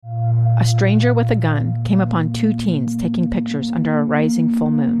A stranger with a gun came upon two teens taking pictures under a rising full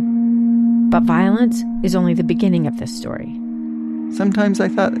moon. But violence is only the beginning of this story. Sometimes I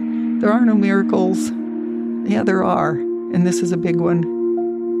thought, there are no miracles. Yeah, there are, and this is a big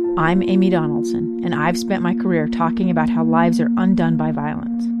one. I'm Amy Donaldson, and I've spent my career talking about how lives are undone by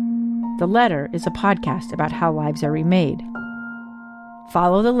violence. The Letter is a podcast about how lives are remade.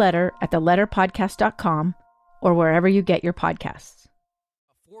 Follow The Letter at theletterpodcast.com or wherever you get your podcasts.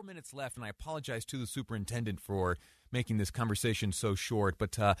 4 minutes left, and I apologize to the superintendent for making this conversation so short,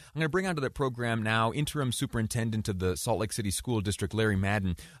 but I'm going to bring onto the program now Interim Superintendent of the Salt Lake City School District, Larry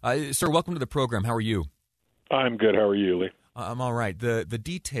Madden. Sir, welcome to the program. How are you? I'm good. How are you, Lee? I'm all right. The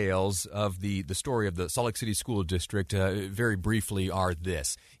details of the story of the Salt Lake City School District, very briefly, are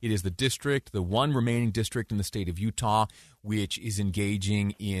this. It is the district, the one remaining district in the state of Utah, which is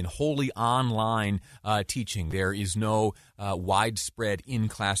engaging in wholly online teaching. There is no widespread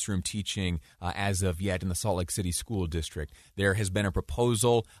in-classroom teaching as of yet in the Salt Lake City School District. There has been a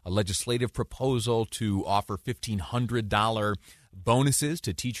proposal, a legislative proposal, to offer $1,500 bonuses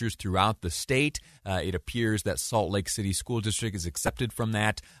to teachers throughout the state. It appears that Salt Lake City School District is accepted from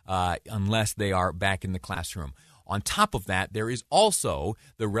that unless they are back in the classroom. On top of that, there is also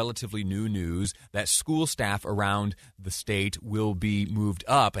the relatively new news that school staff around the state will be moved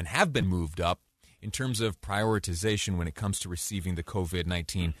up and have been moved up in terms of prioritization when it comes to receiving the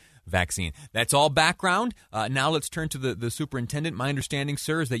COVID-19 vaccine. That's all background. Now let's turn to the superintendent. My understanding,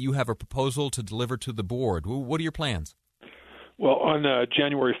 sir, is that you have a proposal to deliver to the board. What are your plans? Well, on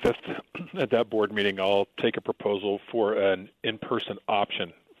January 5th at that board meeting, I'll take a proposal for an in-person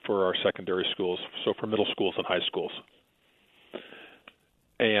option for our secondary schools, so for middle schools and high schools.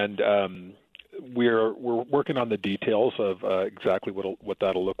 And we're working on the details of exactly what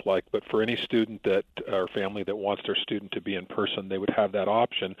that'll look like. But for any student that or family that wants their student to be in person, they would have that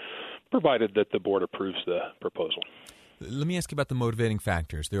option, provided that the board approves the proposal. Let me ask you about the motivating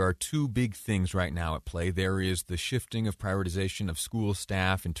factors. There are two big things right now at play. There is the shifting of prioritization of school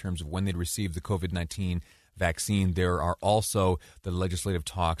staff in terms of when they'd receive the COVID-19 vaccine. There are also the legislative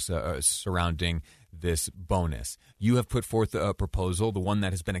talks surrounding this bonus. You have put forth a proposal, the one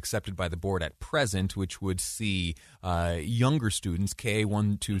that has been accepted by the board at present, which would see younger students,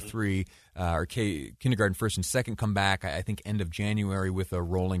 K1, 2, 3, or kindergarten first and second, come back, I think, end of January with a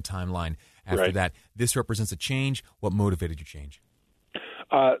rolling timeline after that. This represents a change. What motivated your change?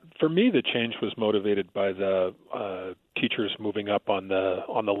 For me, the change was motivated by the teachers moving up on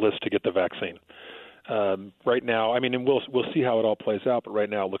the list to get the vaccine. Right now, I mean, and we'll see how it all plays out, but right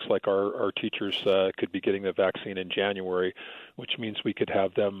now it looks like our teachers could be getting the vaccine in January, which means we could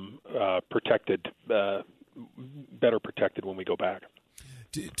have them protected, better protected when we go back.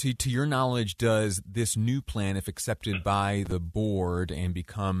 To your knowledge, does this new plan, if accepted by the board and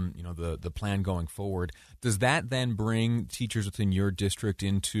become, the plan going forward, does that then bring teachers within your district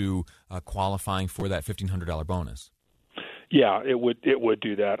into qualifying for that $1,500 bonus? Yeah, it would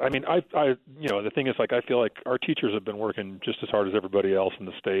do that. I mean, the thing is, like, I feel like our teachers have been working just as hard as everybody else in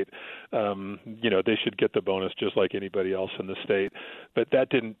the state. They should get the bonus just like anybody else in the state. But that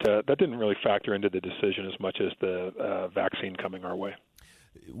didn't really factor into the decision as much as the vaccine coming our way.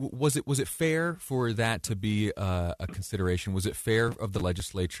 Was it fair for that to be a consideration? Was it fair of the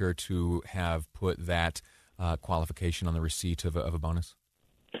legislature to have put that qualification on the receipt of a bonus?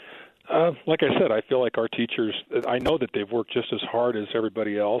 Like I said, I feel like our teachers, I know that they've worked just as hard as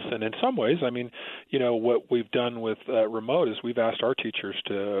everybody else. And in some ways, I mean, what we've done with remote is we've asked our teachers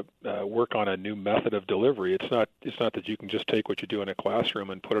to work on a new method of delivery. It's not that you can just take what you do in a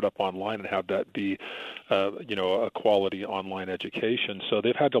classroom and put it up online and have that be, a quality online education. So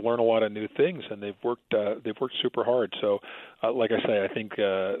they've had to learn a lot of new things, and they've worked super hard. So, like I say, I think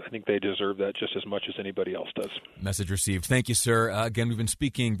they deserve that just as much as anybody else does. Message received. Thank you, sir. Again, we've been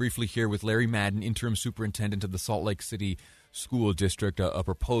speaking briefly here with Larry Madden, Interim Superintendent of the Salt Lake City School District. A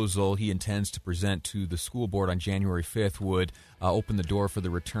proposal he intends to present to the school board on January 5th would open the door for the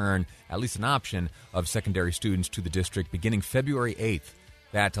return, at least an option, of secondary students to the district beginning February 8th.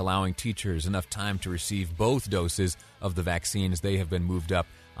 That allowing teachers enough time to receive both doses of the vaccine as they have been moved up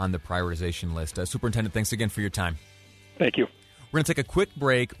on the prioritization list. Superintendent, thanks again for your time. Thank you. We're going to take a quick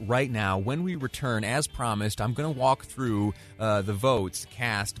break right now. When we return, as promised, I'm going to walk through the votes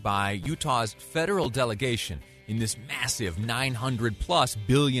cast by Utah's federal delegation in this massive $900+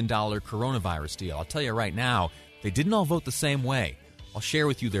 billion coronavirus deal. I'll tell you right now, they didn't all vote the same way. I'll share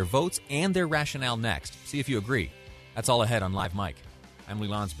with you their votes and their rationale next. See if you agree. That's all ahead on Live Mike. I'm Lee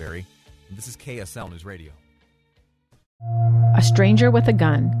Lonsberry, and this is KSL News Radio. A stranger with a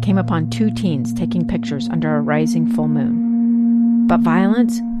gun came upon two teens taking pictures under a rising full moon. But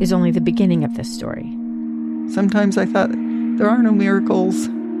violence is only the beginning of this story. Sometimes I thought, there are no miracles.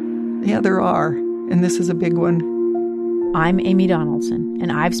 Yeah, there are, and this is a big one. I'm Amy Donaldson,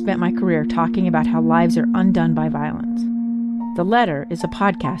 and I've spent my career talking about how lives are undone by violence. The Letter is a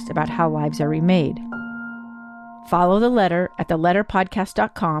podcast about how lives are remade. Follow The Letter at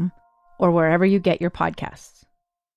theletterpodcast.com or wherever you get your podcasts.